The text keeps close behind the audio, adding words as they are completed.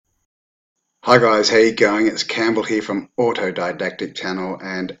Hi guys, how you going? It's Campbell here from Autodidactic channel,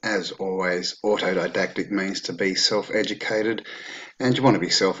 and as always, autodidactic means to be self-educated, and you want to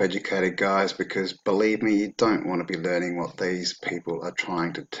be self-educated guys, because believe me, you don't want to be learning what these people are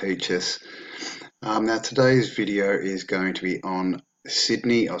trying to teach us. Now today's video is going to be on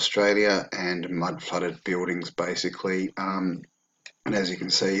Sydney, Australia, and mud flooded buildings basically. And as you can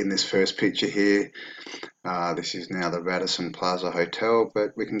see in this first picture here, this is now the Radisson Plaza Hotel,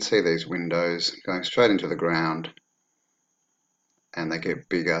 but we can see these windows going straight into the ground, and they get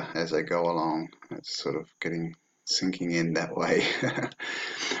bigger as they go along. It's sort of sinking in that way.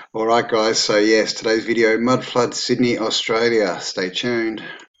 Alright guys, so yes, today's video, mud flood Sydney, Australia. Stay tuned.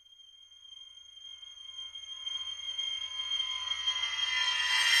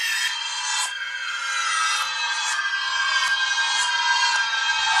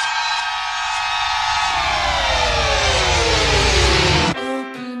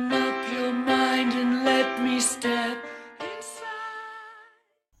 Open up your mind and let me step inside.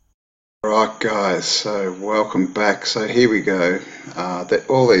 Alright guys, so welcome back. So here we go.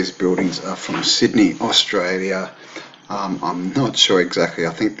 All these buildings are from Sydney, Australia. I'm not sure exactly.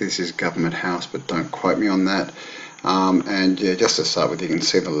 I think this is Government House, but don't quote me on that. And yeah, just to start with, you can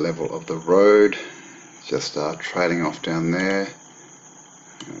see the level of the road just trailing off down there.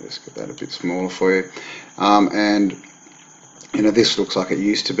 I'll just get that a bit smaller for you. And you know, this looks like it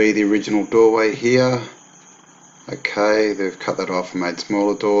used to be the original doorway here. Okay, they've cut that off and made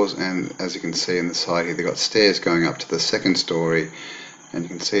smaller doors, and as you can see in the side here, they've got stairs going up to the second story, and you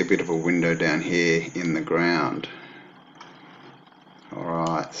can see a bit of a window down here in the ground.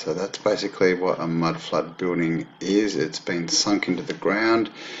 Alright, so that's basically what a mud flood building is. It's been sunk into the ground.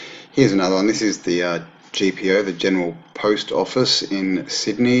 Here's another one. This is the GPO, the General Post Office in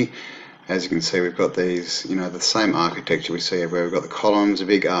Sydney. As you can see, we've got these, you know, the same architecture we see everywhere. We've got the columns, the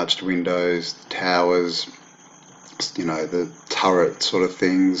big arched windows, the towers, you know, the turret sort of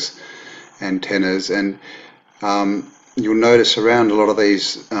things, antennas, and you'll notice around a lot of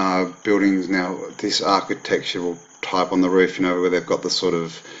these buildings now, this architectural type on the roof, you know, where they've got the sort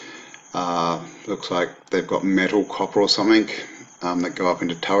of, looks like they've got metal, copper or something, that go up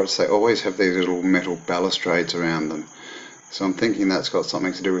into turrets. They always have these little metal balustrades around them. So I'm thinking that's got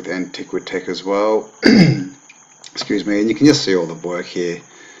something to do with Antiquitech as well. Excuse me, and you can just see all the work here.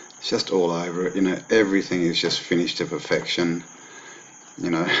 It's just all over it, you know, everything is just finished to perfection, you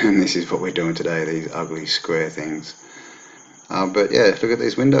know, and this is what we're doing today, these ugly square things. But yeah, look at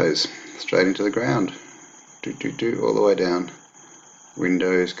these windows, straight into the ground, all the way down,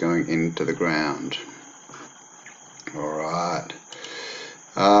 windows going into the ground. Alright,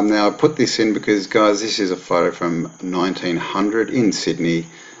 now I put this in because, guys, this is a photo from 1900 in Sydney,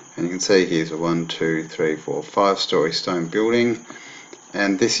 and you can see here's a 1, 2, 3, 4, 5-story stone building.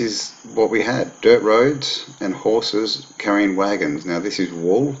 And this is what we had, dirt roads and horses carrying wagons. Now this is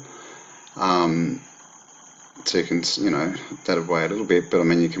wool, so you can, you know, that'll weigh a little bit, but I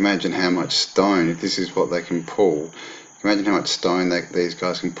mean, you can imagine how much stone, if this is what they can pull, imagine how much stone these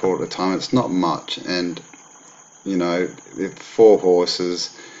guys can pull at a time. It's not much, and you know, if 4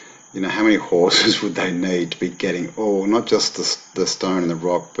 horses, you know, how many horses would they need to be getting all, not just the stone and the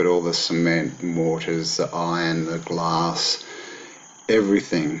rock, but all the cement, mortars, the iron, the glass,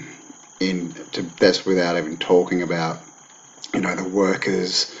 everything that's without even talking about, you know, the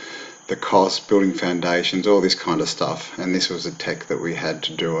workers, the cost, building foundations, all this kind of stuff. And this was the tech that we had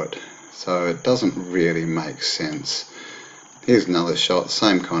to do it, so it doesn't really make sense. Here's another shot,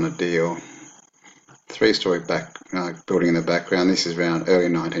 same kind of deal, 3-story building in the background. This is around early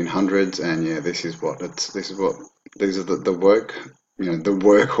 1900s, and yeah, these are the work, you know, the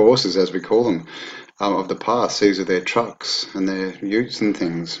workhorses as we call them, of the past. These are their trucks and their utes and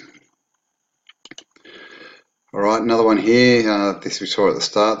things. Alright, another one here, this we saw at the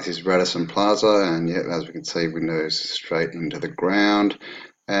start. This is Radisson Plaza, and yeah, as we can see, windows straight into the ground.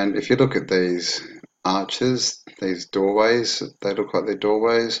 And if you look at these arches, these doorways, they look like they're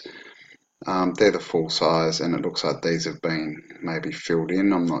doorways. They're the full size, and it looks like these have been maybe filled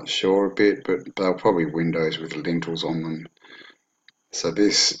in, I'm not sure a bit, but they're probably windows with lintels on them. So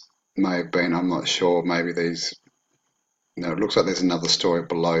this may have been, I'm not sure, maybe these, no, it looks like there's another story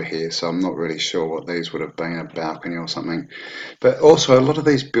below here, so I'm not really sure what these would have been, a balcony or something. But also a lot of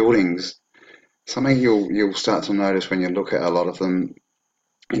these buildings, something you'll start to notice when you look at a lot of them,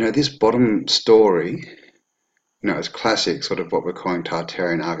 you know, this bottom story, you know, it's classic sort of what we're calling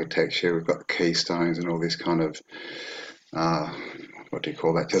Tartarian architecture. We've got the keystones and all this kind of, what do you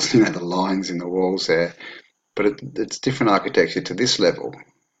call that, just, you know, the lines in the walls there. But it's different architecture to this level,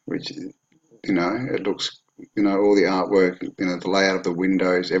 which, you know, it looks you know, all the artwork, you know, the layout of the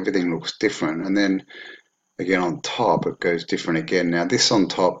windows, everything looks different. And then again on top, it goes different again. Now this on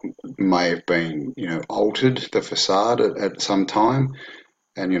top may have been, you know, altered, the facade at some time,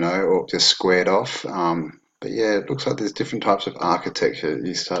 and, you know, or just squared off. But yeah, it looks like there's different types of architecture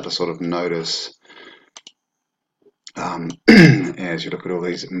you start to sort of notice as you look at all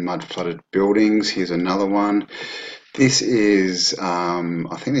these mud flooded buildings. Here's another one. This is,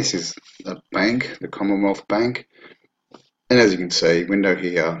 I think this is a bank, the Commonwealth Bank. And as you can see, window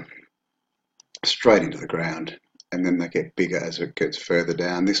here, straight into the ground. And then they get bigger as it gets further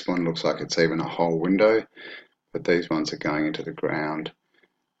down. This one looks like it's even a whole window, but these ones are going into the ground.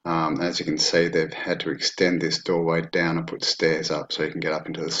 As you can see, they've had to extend this doorway down and put stairs up so you can get up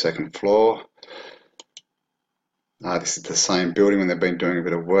into the second floor. This is the same building when they've been doing a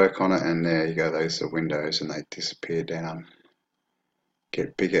bit of work on it, and there you go, those are the windows, and they disappear down.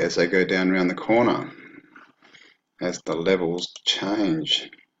 Get bigger as they go down around the corner, as the levels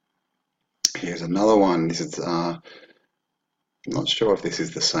change. Here's another one. This is, I'm not sure if this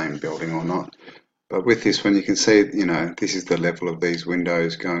is the same building or not, but with this one you can see, you know, this is the level of these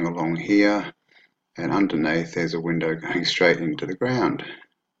windows going along here, and underneath there's a window going straight into the ground.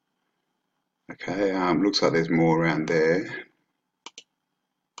 Okay, looks like there's more around there.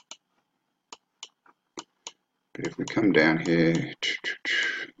 But if we come down here,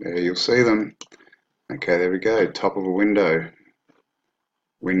 there you'll see them. Okay, there we go, top of a window.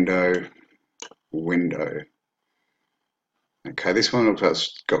 Window, window. Okay, this one looks like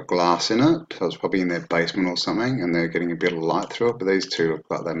it's got glass in it, so it's probably in their basement or something, and they're getting a bit of light through it, but these two look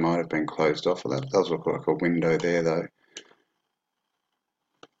like they might have been closed off of that. It does look like a window there though.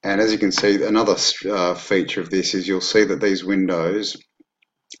 And as you can see, another feature of this is you'll see that these windows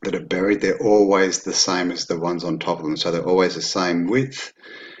that are buried, they're always the same as the ones on top of them, so they're always the same width.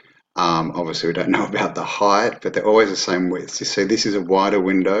 Obviously we don't know about the height, but they're always the same width. You see this is a wider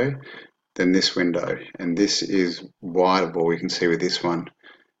window than this window, and this is wider, well, we can see with this one.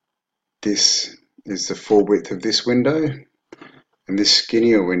 This is the full width of this window, and this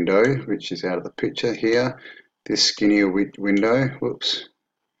skinnier window, which is out of the picture here, this skinnier window, whoops,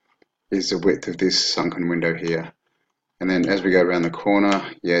 is the width of this sunken window here. And then as we go around the corner,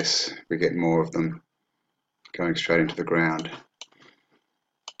 yes, we get more of them going straight into the ground.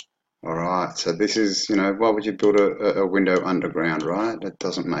 Alright, so this is, you know, why would you build a window underground, right? That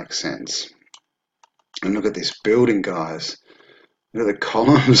doesn't make sense. And look at this building, guys. Look at the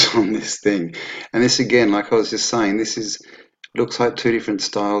columns on this thing. And this again, like I was just saying, this is looks like two different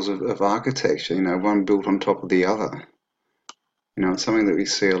styles of architecture, you know, one built on top of the other. You know, it's something that we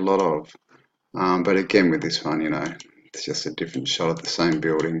see a lot of. But again, with this one, you know, it's just a different shot of the same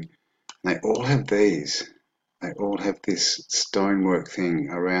building. They all have these. They all have this stonework thing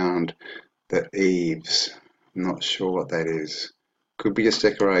around the eaves. I'm not sure what that is. Could be just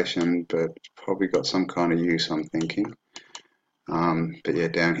decoration, but probably got some kind of use, I'm thinking. But yeah,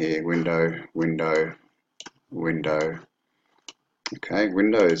 down here, window, window, window. Okay,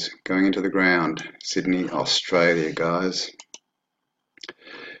 windows going into the ground. Sydney, Australia, guys.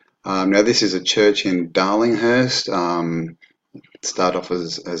 Now this is a church in Darlinghurst. Started off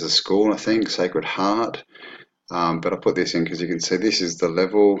as a school, I think, Sacred Heart. But I put this in because you can see this is the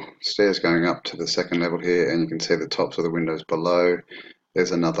level, stairs going up to the second level here, and you can see the tops of the windows below.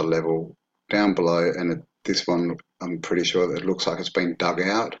 There's another level down below, and this one, I'm pretty sure that it looks like it's been dug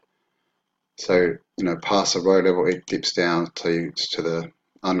out. So, you know, past the road level, it dips down to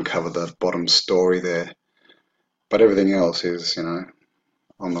uncover the bottom story there. But everything else is, you know,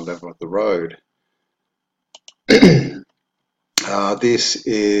 on the level of the road. This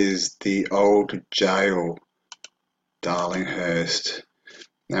is the old jail, Darlinghurst.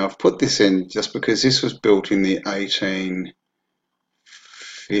 Now I've put this in just because this was built in the 1850s,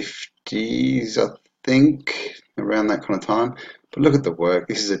 I think, around that kind of time. But look at the work.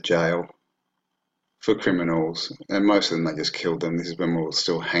 This is a jail for criminals, and most of them, they just killed them. This is when we were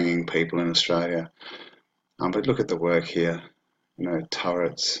still hanging people in Australia. But look at the work here. You know,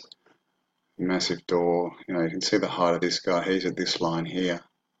 turrets, massive door. You know, you can see the height of this guy. He's at this line here.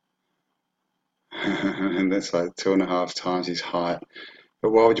 And that's like 2.5 times his height.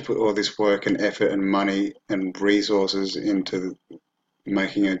 But why would you put all this work and effort and money and resources into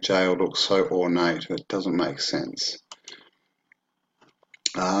making a jail look so ornate? It doesn't make sense.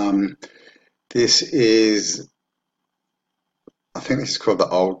 This is, I think this is called the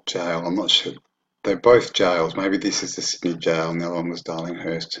old jail. I'm not sure. They're both jails. Maybe this is the Sydney jail and the other one was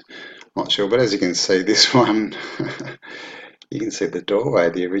Darlinghurst. Not sure. But as you can see, this one, you can see the doorway,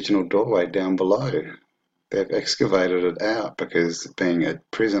 the original doorway down below. they've excavated it out because being a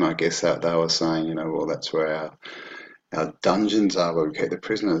prison, I guess that they were saying, you know, well, that's where our dungeons are where we keep the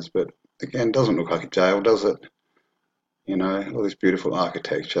prisoners. But again, it doesn't look like a jail, does it? You know, all this beautiful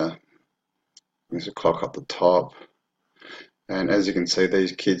architecture. There's a clock up the top. And as you can see,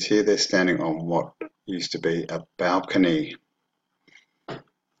 these kids here, they're standing on what used to be a balcony.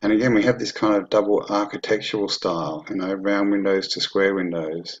 And again, we have this kind of double architectural style, you know, round windows to square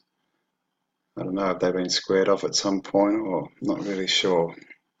windows. I don't know if they've been squared off at some point or not really sure.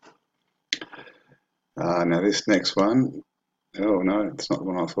 Now this next one, oh no, it's not the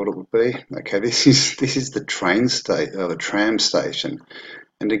one I thought it would be. Okay, this is the the tram station.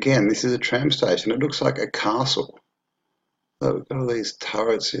 And again, this is a tram station. It looks like a castle. So we've got all these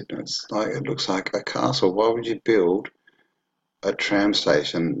turrets. It looks like a castle. Why would you build a tram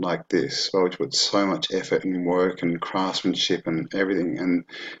station like this? Why would you put so much effort and work and craftsmanship and everything? And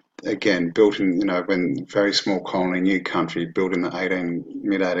again, built in, you know, when very small colony, new country, built in the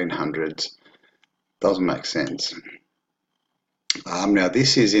mid 1800s, doesn't make sense. Now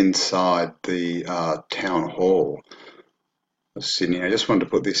this is inside the town hall of Sydney. I just wanted to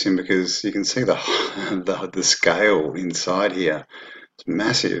put this in because you can see the the scale inside here. It's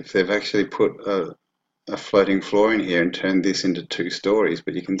massive. They've actually put a floating floor in here and turned this into 2 stories,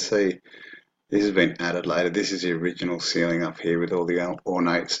 but you can see this has been added later. This is the original ceiling up here with all the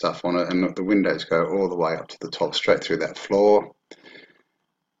ornate stuff on it, and the windows go all the way up to the top, straight through that floor.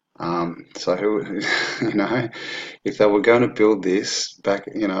 So who, you know, if they were going to build this back,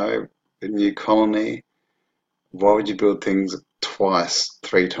 you know, a new colony, why would you build things twice,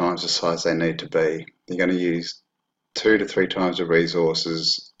 3 times the size they need to be? You're going to use 2 to 3 times the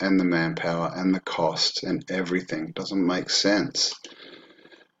resources and the manpower and the cost and everything. Doesn't make sense.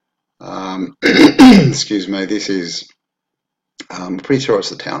 Excuse me, this is, I'm pretty sure it's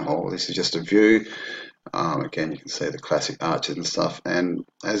the town hall. This is just a view. Again, you can see the classic arches and stuff. And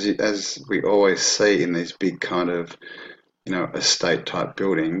as we always see in these big kind of, you know, estate type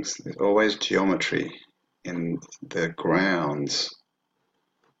buildings, there's always geometry in the grounds.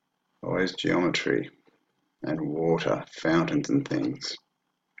 Always geometry and water, fountains and things.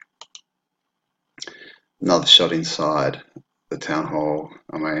 Another shot inside the town hall.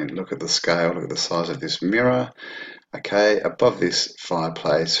 I mean, look at the scale, look at the size of this mirror. Okay, above this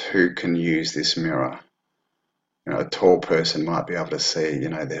fireplace, who can use this mirror? You know, a tall person might be able to see, you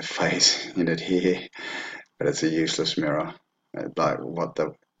know, their face in it here, but it's a useless mirror. Like,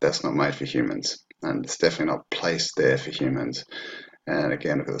 that's not made for humans, and it's definitely not placed there for humans. And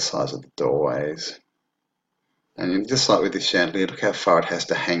again, look at the size of the doorways. And just like with this chandelier, look how far it has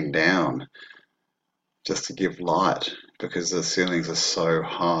to hang down just to give light, because the ceilings are so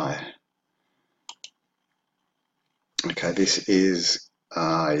high. Okay, this is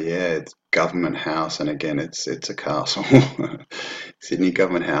it's Government House, and again it's a castle. Sydney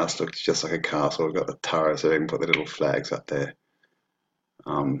Government House looks just like a castle. We've got the turrets, so they can put the little flags up there.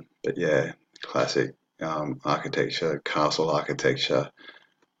 But yeah, classic architecture, castle architecture.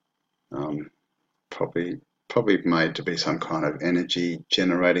 Probably made to be some kind of energy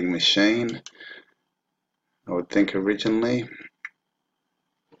generating machine, I would think originally.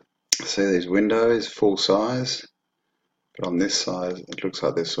 See these windows, full size. But on this side, it looks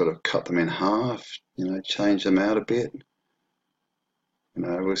like they've sort of cut them in half, you know, changed them out a bit. You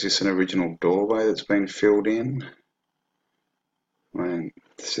know, was this an original doorway that's been filled in? I mean,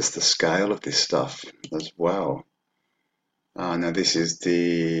 it's just the scale of this stuff as well. Now this is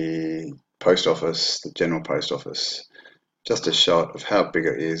the post office, the general post office. Just a shot of how big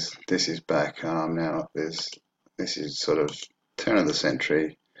it is. This is back. Now this is sort of turn of the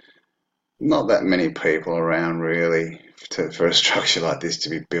century. Not that many people around really for a structure like this to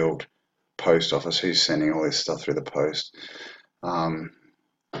be built. Post office, who's sending all this stuff through the post?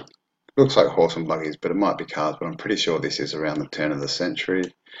 Looks like horse and buggies, but it might be cars, but I'm pretty sure this is around the turn of the century.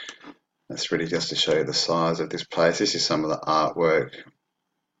 That's really just to show you the size of this place. This is some of the artwork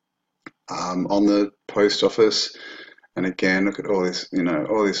on the post office. And again, look at all this, you know,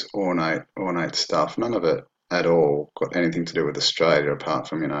 all this ornate stuff. None of it at all got anything to do with Australia apart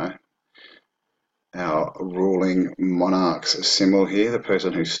from, you know, our ruling monarch's symbol here, the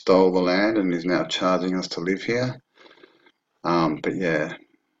person who stole the land and is now charging us to live here. But yeah,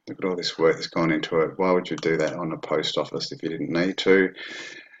 look at all this work that's gone into it. Why would you do that on a post office if you didn't need to?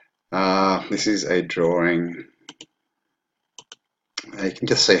 This is a drawing. You can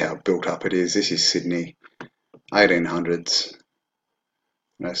just see how built up it is. This is Sydney, 1800s.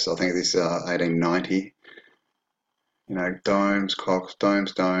 You know, so I think this is 1890. You know, domes, clocks,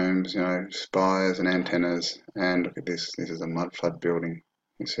 domes, you know, spires and antennas. And look at this. This is a mud flood building.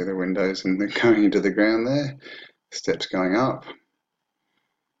 You see the windows and they're going into the ground there. Steps going up.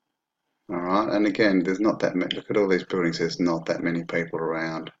 Alright, and again, there's not that many. Look at all these buildings, there's not that many people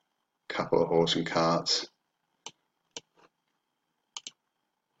around. A couple of horse and carts.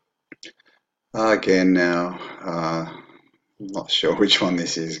 Again now, I'm not sure which one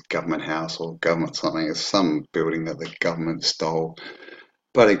this is, government house or government something. It's some building that the government stole.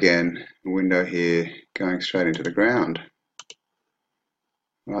 But again, a window here going straight into the ground.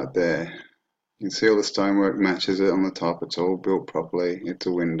 Right there. You can see all the stonework matches it on the top. It's all built properly. It's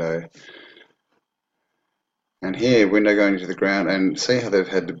a window. And here, window going into the ground, and see how they've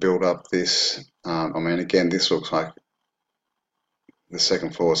had to build up this. I mean, again, this looks like the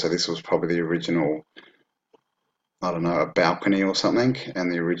second floor, so this was probably the original, I don't know, a balcony or something,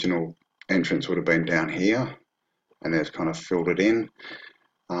 and the original entrance would have been down here, and they've kind of filled it in.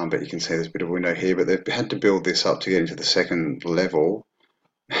 But you can see there's a bit of a window here, but they've had to build this up to get into the second level,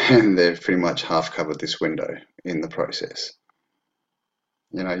 and they've pretty much half covered this window in the process.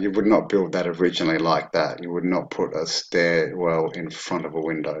 You know, you would not build that originally like that. You would not put a stairwell in front of a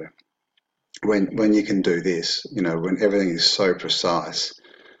window. When you can do this, you know, when everything is so precise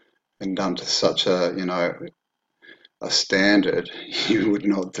and done to such a, you know, a standard, you would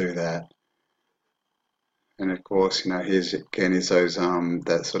not do that. And of course, you know, here's again is those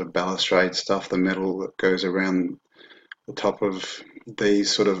that sort of balustrade stuff, the metal that goes around the top of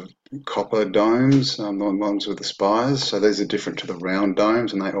these sort of copper domes, the ones with the spires. So these are different to the round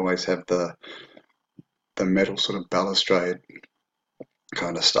domes, and they always have the metal sort of balustrade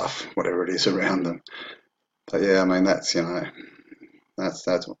kind of stuff, whatever it is around them. But yeah, I mean that's, you know, that's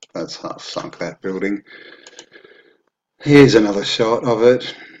half sunk, that building. Here's another shot of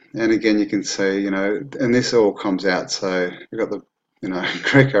it, and again you can see, you know, and this all comes out. So we've got the, you know,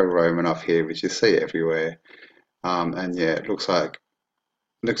 Greco-Roman up here, which you see everywhere, and yeah, it looks like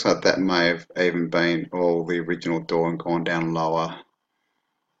that may have even been all the original door and gone down lower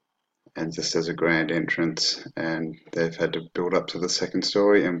and just as a grand entrance, and they've had to build up to the second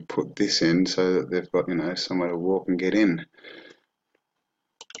story and put this in so that they've got, you know, somewhere to walk and get in.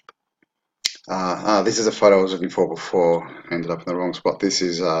 This is a photo I was looking for before, ended up in the wrong spot. This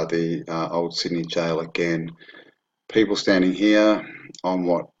is the old Sydney jail again. People standing here on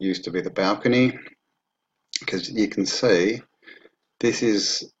what used to be the balcony, because you can see this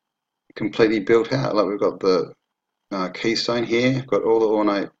is completely built out. Like we've got the keystone here, got all the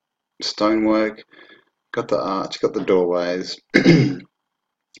ornate stonework, got the arch, got the doorways, and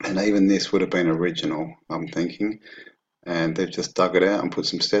even this would have been original, I'm thinking, and they've just dug it out and put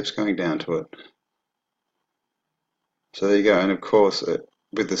some steps going down to it. So there you go, and of course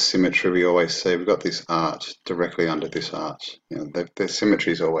with the symmetry we always see, we've got this arch directly under this arch. You know, their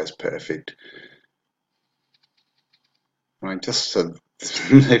symmetry is always perfect. I mean, just so,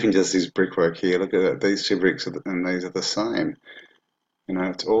 even just this brickwork here, look at it, these two bricks and these are the same. You know,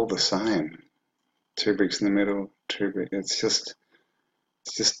 it's all the same. 2 bricks in the middle, 2 bricks. It's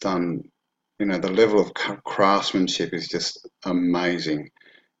just done. You know, the level of craftsmanship is just amazing.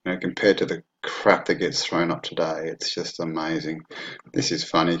 You know, compared to the crap that gets thrown up today, it's just amazing. This is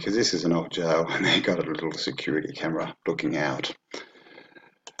funny because this is an old jail and they've got a little security camera looking out.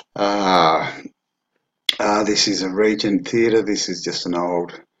 This is a Regent Theatre. This is just an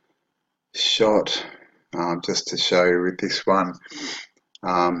old shot, just to show you with this one.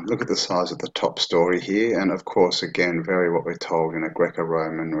 Look at the size of the top story here, and of course, again, very what we're told in a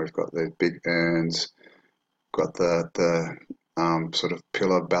Greco-Roman. We've got the big urns, got the sort of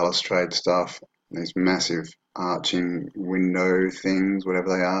pillar balustrade stuff, these massive arching window things, whatever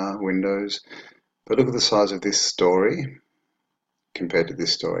they are, windows. But look at the size of this story compared to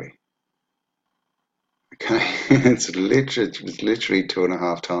this story. Okay, it's literally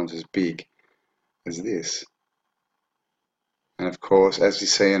 2.5 times as big as this. And of course, as you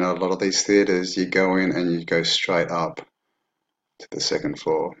see in a lot of these theatres, you go in and you go straight up to the second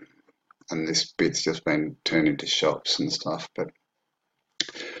floor. And this bit's just been turned into shops and stuff, but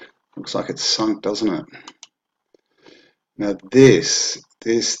looks like it's sunk, doesn't it? Now this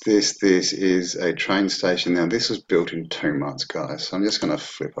is a train station. Now this was built in 2 months, guys. So I'm just going to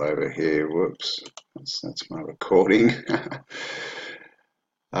flip over here. Whoops, that's my recording.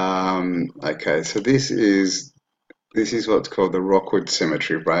 Okay, so this is what's called the Rockwood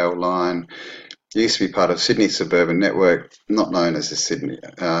Cemetery Rail Line. It used to be part of Sydney Suburban Network, not known as the Sydney,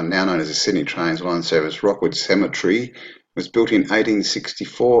 now known as the Sydney Trains Line Service. Rockwood Cemetery was built in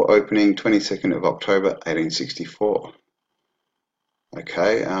 1864, opening 22nd of October 1864.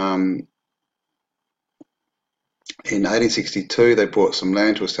 Okay, in 1862 they bought some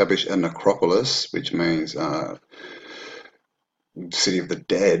land to establish a necropolis, which means city of the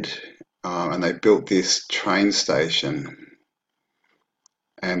dead, and they built this train station,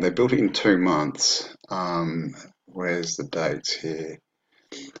 and they built it in 2 months. Where's the dates here?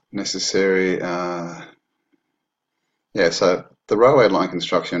 Necessary. Yeah, so the railway line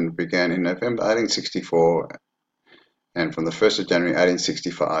construction began in November 1864, and from the 1st of January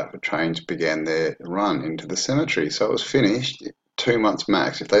 1865, the trains began their run into the cemetery. So it was finished 2 months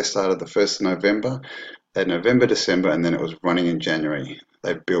max. If they started the 1st of November, they had November, December, and then it was running in January.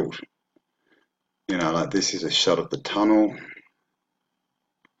 They built, like this is a shot of the tunnel,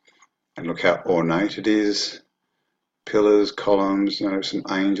 and look how ornate it is. Pillars, columns, some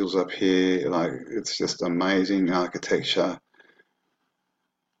angels up here. Like, it's just amazing architecture.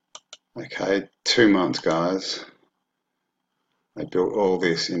 Okay, 2 months, guys. They built all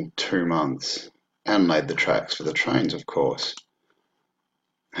this in 2 months and laid the tracks for the trains, of course.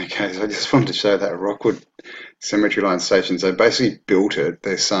 Okay, so I just wanted to show that Rockwood Cemetery Line stations. They basically built it.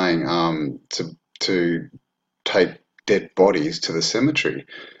 They're saying to take dead bodies to the cemetery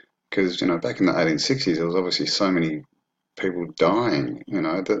because back in the 1860s there was obviously so many people dying.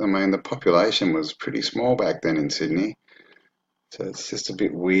 The population was pretty small back then in Sydney, so it's just a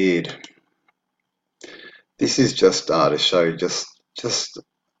bit weird. This is just to show just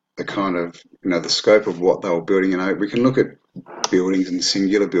the kind of the scope of what they were building. We can look at buildings and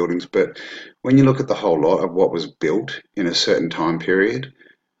singular buildings, but when you look at the whole lot of what was built in a certain time period,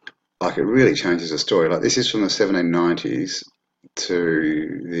 like, it really changes the story. Like, this is from the 1790s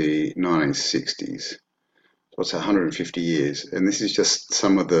to the 1960s. So it's 150 years, and this is just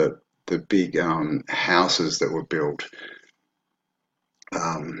some of the big houses that were built.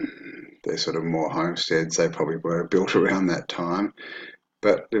 They're sort of more homesteads. They probably were built around that time.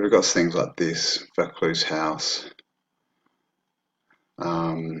 But we've got things like this, Vaucluse House,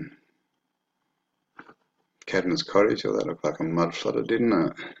 Cadman's Cottage. Oh, that looked like a mud flooded, didn't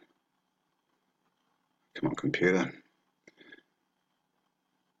it? Come on, computer.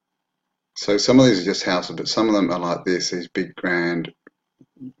 So some of these are just houses, but some of them are like this, these big grand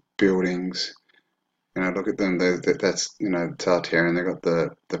buildings. Look at them. That's Tartarian. They've got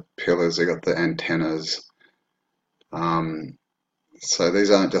the pillars. They've got the antennas. So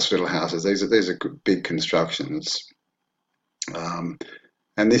these aren't just little houses. These are big constructions. And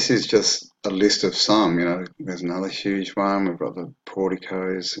this is just a list of some. There's another huge one. We've got the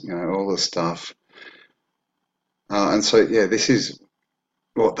porticos. All the stuff. And so yeah, this is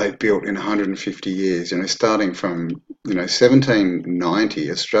what they built in 150 years. Starting from 1790,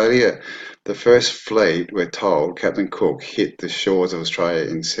 Australia, the first fleet, we're told, Captain Cook hit the shores of Australia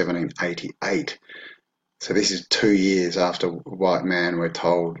in 1788. So this is 2 years after white man, we're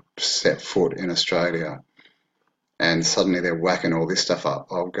told, set foot in Australia. And suddenly they're whacking all this stuff up.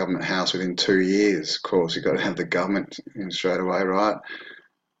 Old Government House within 2 years. Of course, you've got to have the government in straight away, right?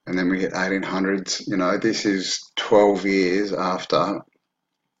 And then we hit 1800s. This is 12 years after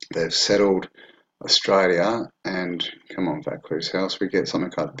they've settled Australia, and come on, Vaucluse House, we get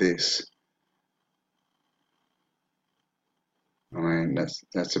something like this. I mean,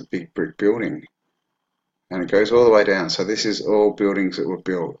 that's a big brick building, and it goes all the way down. So this is all buildings that were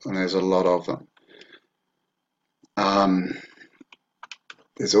built, and there's a lot of them.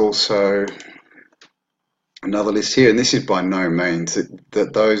 There's also another list here, and this is by no means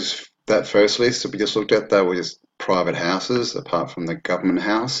that first list that we just looked at. They were just private houses, apart from the government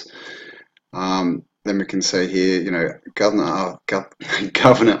house. Then we can see here, Governor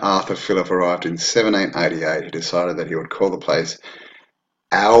Arthur Phillip arrived in 1788. He decided that he would call the place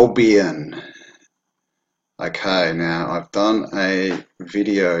Albion. Okay, now I've done a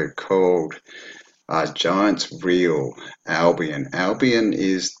video called Giants Real Albion. Albion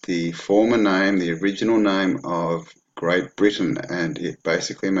is the former name, the original name of Great Britain, and it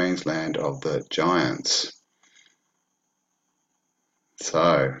basically means land of the giants.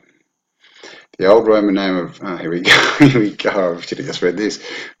 So, the old Roman name of, here we go, I should have just read this.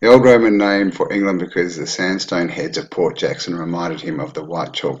 The old Roman name for England because the sandstone heads of Port Jackson reminded him of the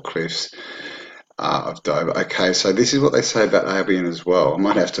white chalk cliffs of Dover. Okay, so this is what they say about Albion as well. I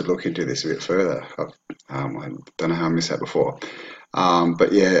might have to look into this a bit further. I don't know how I missed that before.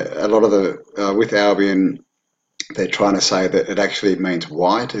 But yeah, a lot of with Albion, they're trying to say that it actually means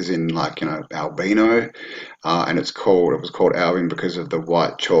white, as in albino, and it was called Albion because of the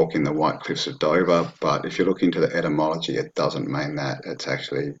white chalk in the White Cliffs of Dover. But if you look into the etymology, it doesn't mean that. It's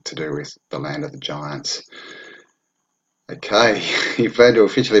actually to do with the land of the giants. Okay, he planned to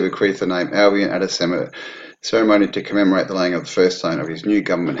officially bequeath the name Albion at a ceremony to commemorate the laying of the first stone of his new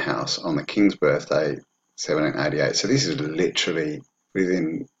government house on the King's birthday, 1788. So this is literally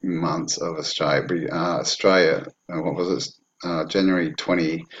within months of Australia. What was it? January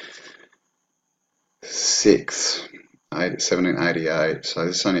 26th, 1788. So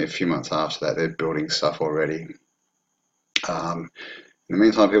this is only a few months after that. They're building stuff already. In the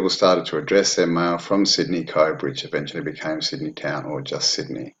meantime, people started to address their mail from Sydney Cove, which eventually became Sydney Town or just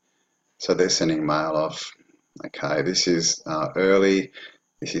Sydney. So they're sending mail off. Okay, this is early.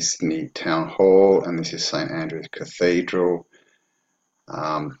 This is Sydney Town Hall, and this is St Andrew's Cathedral.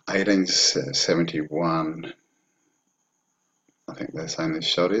 1871. I think they're saying this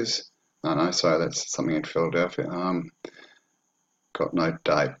shot is. No, sorry, that's something in Philadelphia. Got no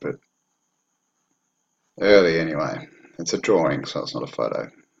date, but early anyway. It's a drawing, so it's not a photo.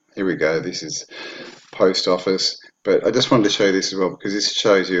 Here we go. This is post office, but I just wanted to show you this as well because this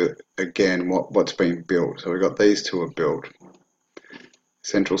shows you again what's been built. So we've got these two are built.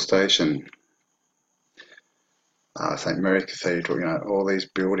 Central Station, St Mary's Cathedral. You know, all these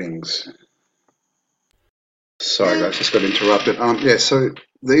buildings. Sorry guys, just got interrupted. Yeah, so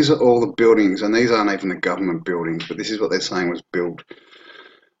these are all the buildings, and these aren't even the government buildings, but this is what they're saying was built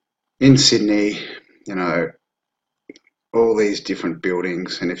in Sydney. You know, all these different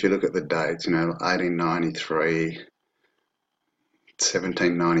buildings, and if you look at the dates, you know, 1893,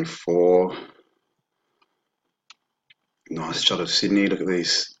 1794. Nice shot of Sydney. Look at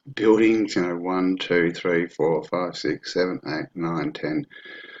these buildings, you know, 1, 2, 3, 4, 5, 6, 7, 8, 9, 10,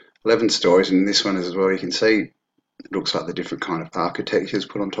 11 stories, and this one as well. You can see it looks like the different kind of architectures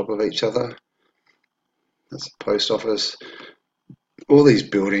put on top of each other. That's the post office. All these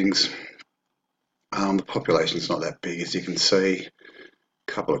buildings, the population's not that big, as you can see.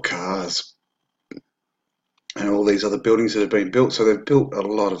 A couple of cars, and all these other buildings that have been built. So they've built a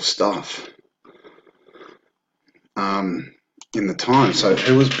lot of stuff in the time. So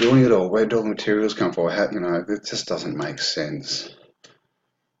who was building it all? Where did all the materials come from? You know, it just doesn't make sense.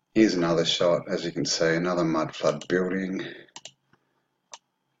 Here's another shot, as you can see, another mud flood building.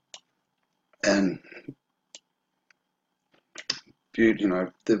 And, you know,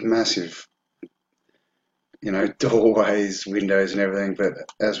 the massive, you know, doorways, windows and everything. But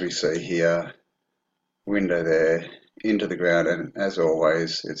as we see here, window there, into the ground. And as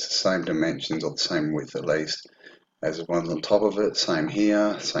always, it's the same dimensions, or the same width at least, as the ones on top of it. Same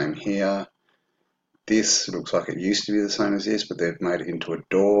here, same here. This looks like it used to be the same as this, but they've made it into a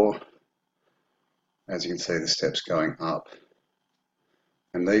door. As you can see, the steps going up.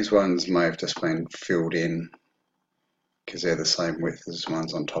 And these ones may have just been filled in because they're the same width as the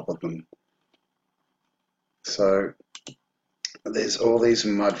ones on top of them. So there's all these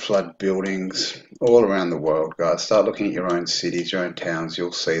mud flood buildings all around the world, guys. Start looking at your own cities, your own towns,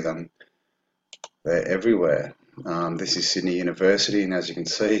 you'll see them. They're everywhere. This is Sydney University, and as you can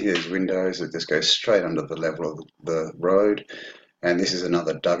see, there's windows that just go straight under the level of the road. And this is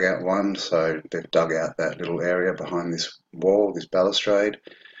another dugout one, so they've dug out that little area behind this wall, this balustrade.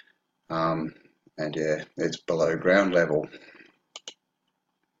 And yeah, it's below ground level.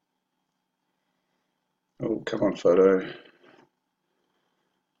 Oh, come on, photo.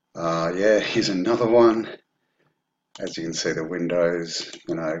 Yeah, here's another one. As you can see, the windows,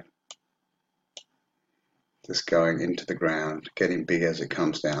 you know, just going into the ground, getting big as it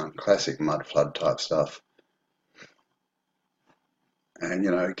comes down. Classic mud flood type stuff. And,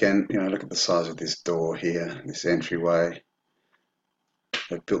 you know, again, you know, look at the size of this door here, this entryway.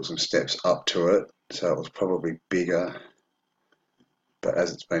 They've built some steps up to it, so it was probably bigger. But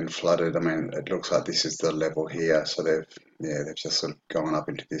as it's been flooded, I mean, it looks like this is the level here. So they've just sort of gone up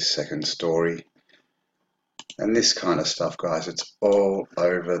into this second story. And this kind of stuff, guys, it's all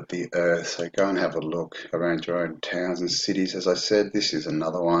over the earth. So go and have a look around your own towns and cities. As I said, this is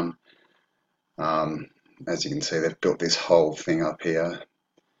another one. As you can see, they've built this whole thing up here.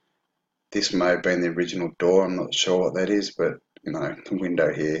 This may have been the original door. I'm not sure what that is, but, you know, the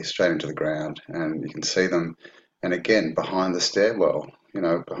window here, straight into the ground. And you can see them. And again, behind the stairwell, you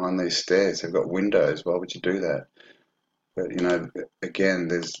know, behind these stairs, they've got windows. Why would you do that? But, you know, again,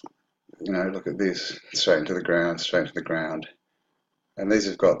 there's, you know, look at this, straight into the ground, straight into the ground. And these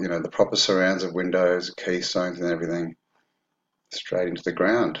have got, you know, the proper surrounds of windows, keystones and everything, straight into the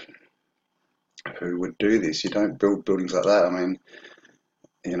ground. Who would do this? You don't build buildings like that. I mean,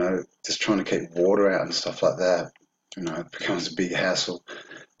 you know, just trying to keep water out and stuff like that, you know, it becomes a big hassle.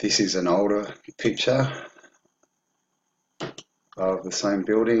 This is an older picture of the same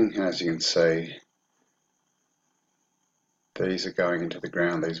building. As you can see, these are going into the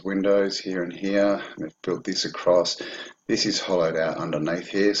ground, these windows here and here. And they've built this across. This is hollowed out underneath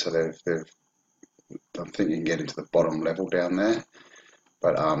here, so they've I think you can get into the bottom level down there.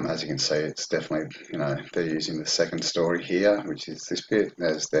 But as you can see, it's definitely, you know, they're using the second story here, which is this bit,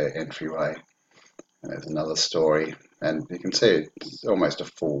 as their entryway. And there's another story, and you can see it's almost a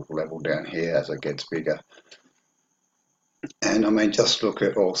full level down here as it gets bigger. And I mean, just look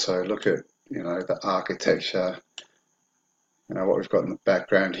at the architecture. What we've got in the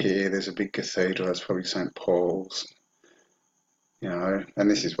background here. There's a big cathedral. That's probably St. Paul's. And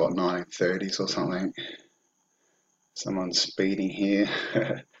this is what, 1930s or something. Someone's speeding here.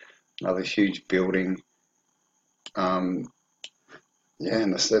 Another huge building. Yeah,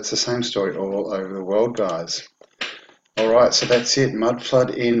 and that's the same story all over the world, guys. Alright, so that's it. Mud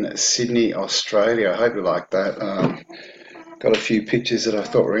flood in Sydney, Australia. I hope you like that. Got a few pictures that I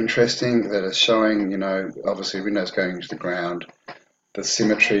thought were interesting that are showing, obviously windows going into the ground, the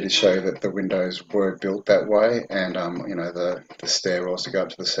symmetry to show that the windows were built that way, and, the stairwells to go up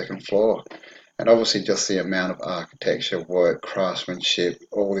to the second floor. And obviously just the amount of architecture, work, craftsmanship,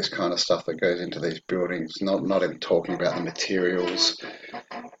 all this kind of stuff that goes into these buildings, not even talking about the materials.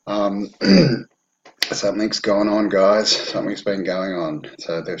 Something's gone on, guys. Something's been going on.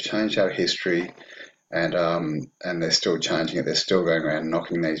 So they've changed our history, and they're still changing it. They're still going around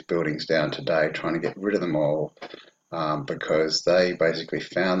knocking these buildings down today, trying to get rid of them all, because they basically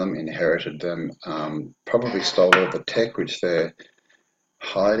found them, inherited them, probably stole all the tech which they're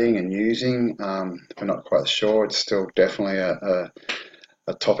hiding and using. We're not quite sure. It's still definitely a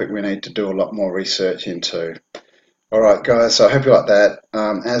topic we need to do a lot more research into. Alright guys, so I hope you like that.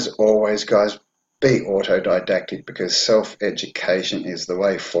 As always guys, be autodidactic, because self-education is the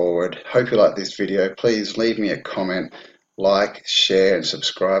way forward. Hope you like this video. Please leave me a comment, like, share and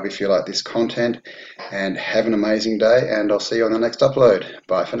subscribe if you like this content, and have an amazing day, and I'll see you on the next upload.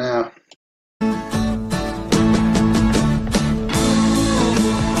 Bye for now.